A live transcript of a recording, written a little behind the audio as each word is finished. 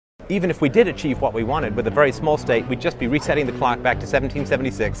even if we did achieve what we wanted with a very small state, we'd just be resetting the clock back to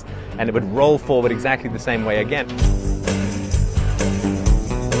 1776, and it would roll forward exactly the same way again.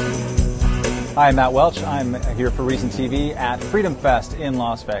 Hi, I'm Matt Welch. I'm here for Reason TV at Freedom Fest in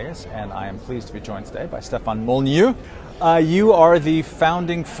Las Vegas, and I am pleased to be joined today by Stefan Molyneux. You are the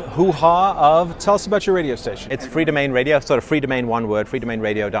founding hoo-ha of, tell us about your radio station. It's Freedomain Radio, sort of Freedomain, one word,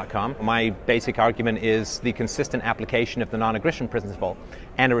 freedomainradio.com. My basic argument is the consistent application of the non-aggression principle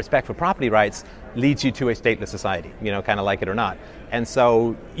and a respect for property rights leads you to a stateless society, kind of like it or not. And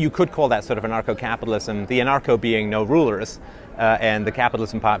so you could call that sort of anarcho-capitalism, the anarcho being no rulers, and the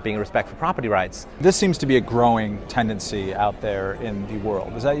capitalism part being a respect for property rights. This seems to be a growing tendency out there in the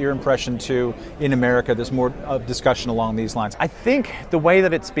world. Is that your impression too? In America, there's more discussion along these lines. I think the way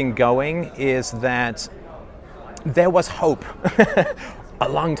that it's been going is that there was hope. A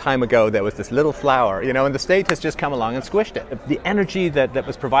long time ago, there was this little flower, and the state has just come along and squished it. The energy that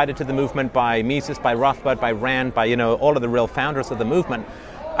was provided to the movement by Mises, by Rothbard, by Rand, by all of the real founders of the movement,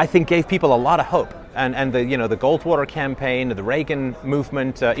 I think gave people a lot of hope. And the the Goldwater campaign, the Reagan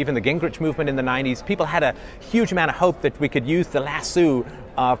movement, even the Gingrich movement in the 90s, people had a huge amount of hope that we could use the lasso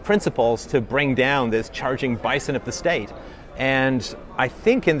principles to bring down this charging bison of the state. And I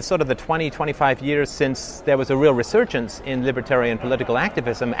think in sort of the 20-25 years since there was a real resurgence in libertarian political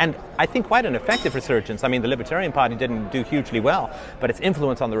activism, and I think quite an effective resurgence. I mean, the Libertarian Party didn't do hugely well, but its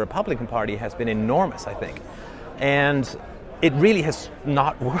influence on the Republican Party has been enormous, I think. And it really has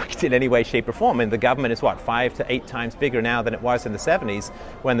not worked in any way, shape, or form. And the government is, 5 to 8 times bigger now than it was in the 70s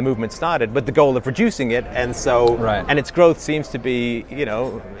when the movement started, with the goal of reducing it. And so, right. And its growth seems to be,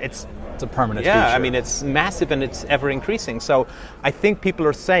 it's a permanent feature. Yeah, I mean, it's massive and it's ever increasing. So I think people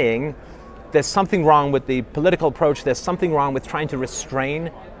are saying there's something wrong with the political approach. There's something wrong with trying to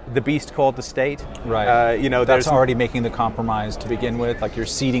restrain the beast called the state. Right. That's already making the compromise to begin with. Like you're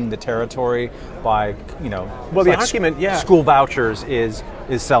ceding the territory by, Well, the argument, school vouchers is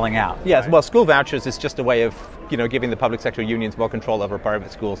selling out. Yes. Right? Well, school vouchers is just a way of, giving the public sector unions more control over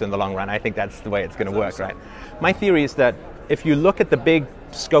private schools in the long run. I think that's the way it's going to work, right? My theory is that if you look at the big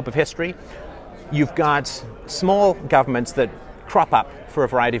scope of history, you've got small governments that crop up for a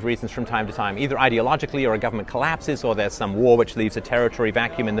variety of reasons from time to time, either ideologically or a government collapses or there's some war which leaves a territory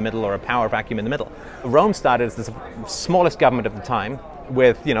vacuum in the middle or a power vacuum in the middle. Rome started as the smallest government of the time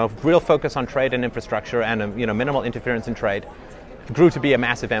with real focus on trade and infrastructure and minimal interference in trade. It grew to be a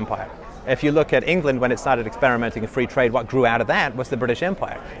massive empire. If you look at England when it started experimenting in free trade, what grew out of that was the British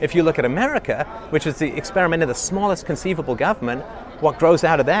Empire. If you look at America, which was the experiment of the smallest conceivable government, what grows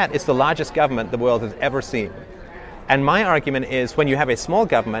out of that is the largest government the world has ever seen. And my argument is when you have a small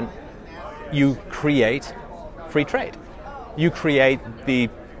government, you create free trade. You create the,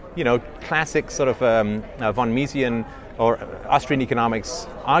 classic sort of von Misesian or Austrian economics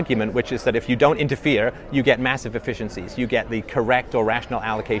argument, which is that if you don't interfere, you get massive efficiencies. You get the correct or rational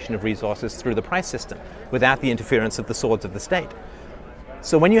allocation of resources through the price system without the interference of the swords of the state.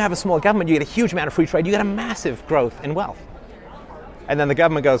 So when you have a small government, you get a huge amount of free trade, you get a massive growth in wealth. And then the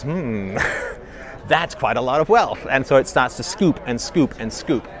government goes, that's quite a lot of wealth. And so it starts to scoop and scoop and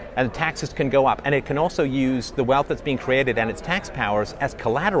scoop. And the taxes can go up. And it can also use the wealth that's being created and its tax powers as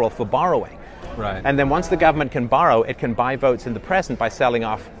collateral for borrowing. Right. And then once the government can borrow, it can buy votes in the present by selling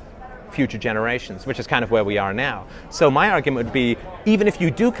off future generations, which is kind of where we are now. So my argument would be, even if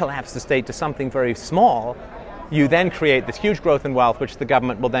you do collapse the state to something very small, you then create this huge growth in wealth, which the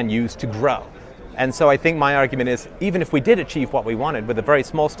government will then use to grow. And so I think my argument is, even if we did achieve what we wanted with a very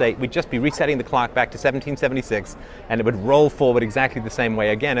small state, we'd just be resetting the clock back to 1776, and it would roll forward exactly the same way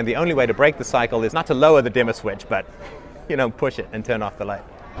again. And the only way to break the cycle is not to lower the dimmer switch, but, push it and turn off the light.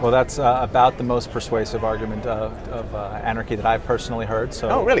 Well, that's about the most persuasive argument of anarchy that I've personally heard. So,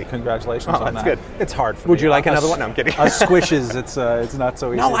 oh, really? Congratulations on that. That's good. It's hard for me. Would you like another one? No, I'm kidding. Squishes, it's not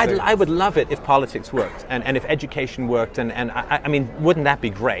so easy. No, I would love it if politics worked and if education worked. And I mean, wouldn't that be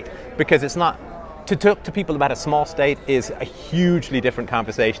great? Because it's not... To talk to people about a small state is a hugely different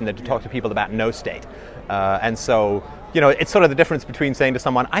conversation than to talk to people about no state. And so, it's sort of the difference between saying to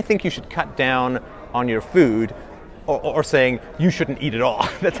someone, I think you should cut down on your food, or saying, you shouldn't eat at all.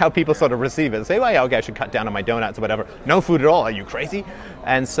 That's how people sort of receive it. They say, well, yeah, okay, I should cut down on my donuts or whatever. No food at all, are you crazy?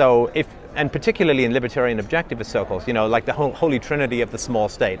 And so, and particularly in libertarian objectivist circles, like the holy trinity of the small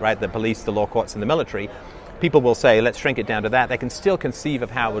state, right? The police, the law courts, and the military. People will say, let's shrink it down to that. They can still conceive of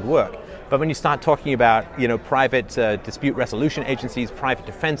how it would work. But when you start talking about, private dispute resolution agencies, private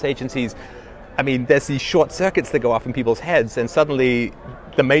defense agencies, I mean, there's these short circuits that go off in people's heads, and suddenly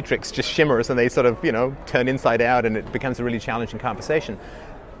the matrix just shimmers and they sort of, turn inside out, and it becomes a really challenging conversation.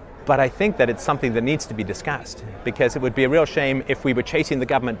 But I think that it's something that needs to be discussed, because it would be a real shame if we were chasing the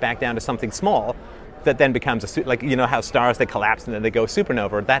government back down to something small that then becomes like, you know how stars, they collapse and then they go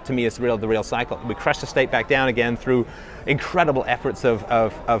supernova. That to me is the real cycle. We crush the state back down again through incredible efforts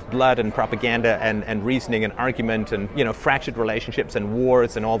of blood and propaganda and reasoning and argument and, you know, fractured relationships and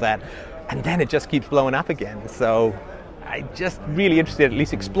wars and all that. And then it just keeps blowing up again. So I'm just really interested at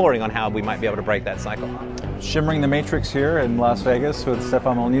least exploring on how we might be able to break that cycle. Shimmering the Matrix here in Las Vegas with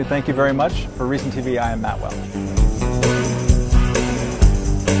Stefan Molyneux. Thank you very much. For Reason TV, I am Matt Welch.